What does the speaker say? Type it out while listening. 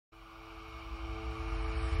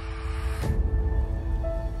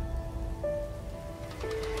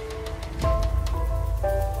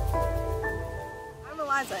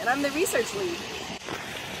I'm the research lead.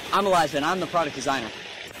 I'm Elijah, and I'm the product designer.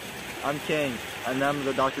 I'm King, and I'm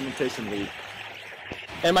the documentation lead.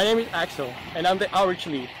 And my name is Axel, and I'm the outreach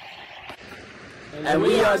lead. And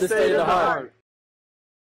we are the State of the Heart.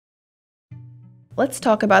 Let's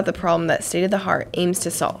talk about the problem that State of the Heart aims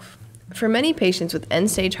to solve. For many patients with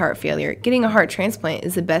end-stage heart failure, getting a heart transplant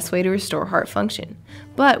is the best way to restore heart function.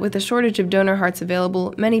 But with a shortage of donor hearts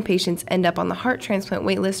available, many patients end up on the heart transplant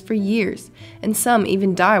waitlist for years, and some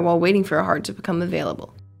even die while waiting for a heart to become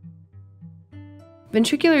available.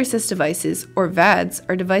 Ventricular assist devices, or VADs,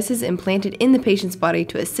 are devices implanted in the patient's body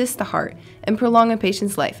to assist the heart and prolong a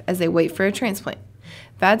patient's life as they wait for a transplant.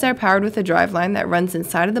 VADs are powered with a driveline that runs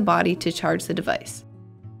inside of the body to charge the device.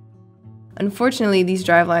 Unfortunately, these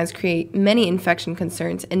drivelines create many infection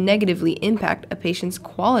concerns and negatively impact a patient's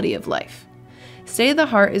quality of life. State of the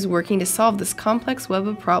Heart is working to solve this complex web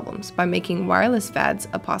of problems by making wireless VADs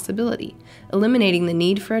a possibility, eliminating the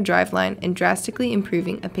need for a driveline and drastically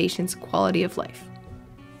improving a patient's quality of life.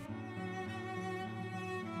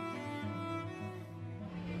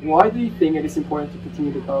 Why do you think it is important to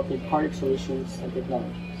continue developing cardiac solutions and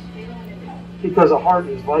technologies? Because a heart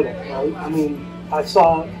is vital, right? I mean, I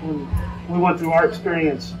saw when we went through our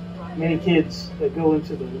experience, many kids that go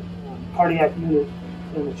into the cardiac unit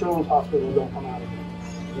in the children's hospital don't come out of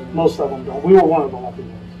it. Most of them don't. We were one of the lucky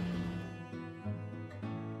ones.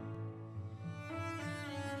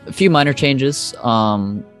 A few minor changes.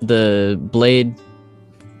 The blade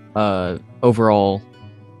overall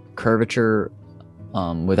curvature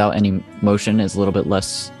without any motion is a little bit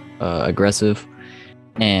less aggressive.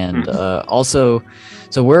 And also,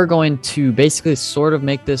 so we're going to basically sort of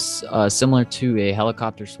make this similar to a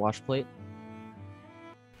helicopter swash plate.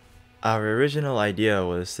 Our original idea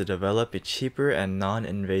was to develop a cheaper and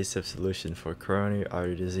non-invasive solution for coronary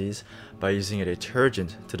artery disease by using a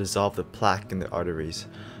detergent to dissolve the plaque in the arteries.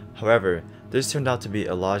 However, this turned out to be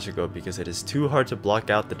illogical because it is too hard to block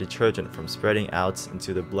out the detergent from spreading out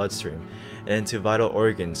into the bloodstream and into vital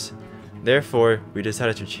organs. Therefore, we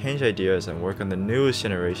decided to change ideas and work on the newest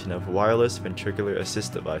generation of wireless ventricular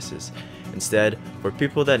assist devices, instead for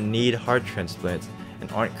people that need heart transplants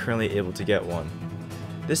and aren't currently able to get one.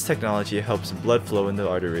 This technology helps blood flow in the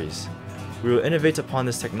arteries. We will innovate upon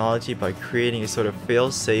this technology by creating a sort of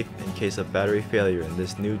fail-safe in case of battery failure in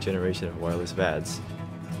this new generation of wireless VADs.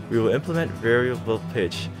 We will implement variable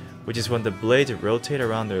pitch, which is when the blades rotate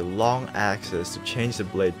around their long axis to change the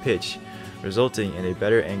blade pitch, resulting in a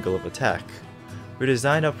better angle of attack. We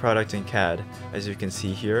designed our product in CAD. As you can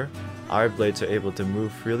see here, our blades are able to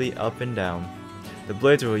move freely up and down. The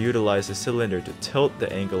blades will utilize the cylinder to tilt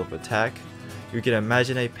the angle of attack. You can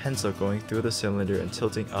imagine a pencil going through the cylinder and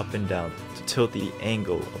tilting up and down to tilt the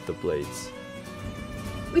angle of the blades.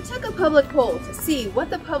 We took a public poll to see what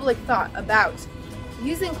the public thought about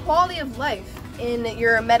using quality of life in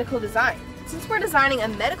your medical design. Since we're designing a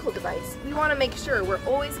medical device, we want to make sure we're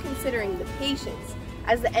always considering the patients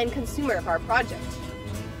as the end consumer of our project.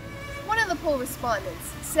 One of the poll respondents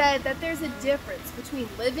said that there's a difference between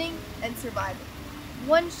living and surviving.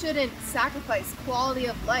 One shouldn't sacrifice quality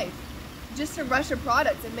of life just to rush a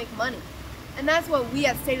product and make money. And that's what we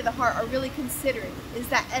at State of the Heart are really considering, is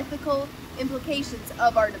that ethical implications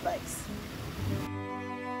of our device.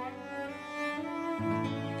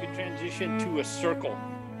 You could transition to a circle.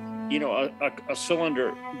 You know, a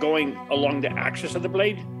cylinder going along the axis of the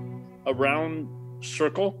blade, a round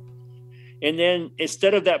circle. And then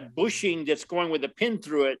instead of that bushing that's going with a pin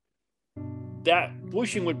through it, that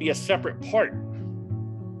bushing would be a separate part.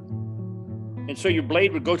 And so your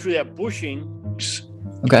blade would go through that bushing.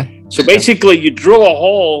 Okay. So basically you drill a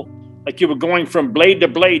hole like you were going from blade to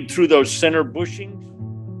blade through those center bushings.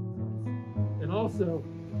 And also,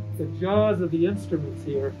 the jaws of the instruments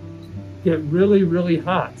here get really, really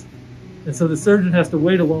hot. And so the surgeon has to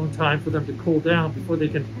wait a long time for them to cool down before they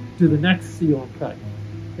can do the next seal and cut.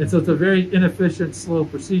 And so it's a very inefficient, slow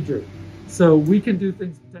procedure. So we can do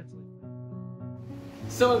things potentially.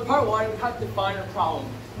 So in part one, we have to define our problem.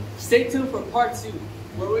 Stay tuned for part two,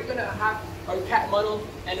 where we're gonna have our cat model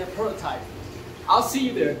and a prototype. I'll see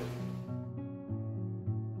you there.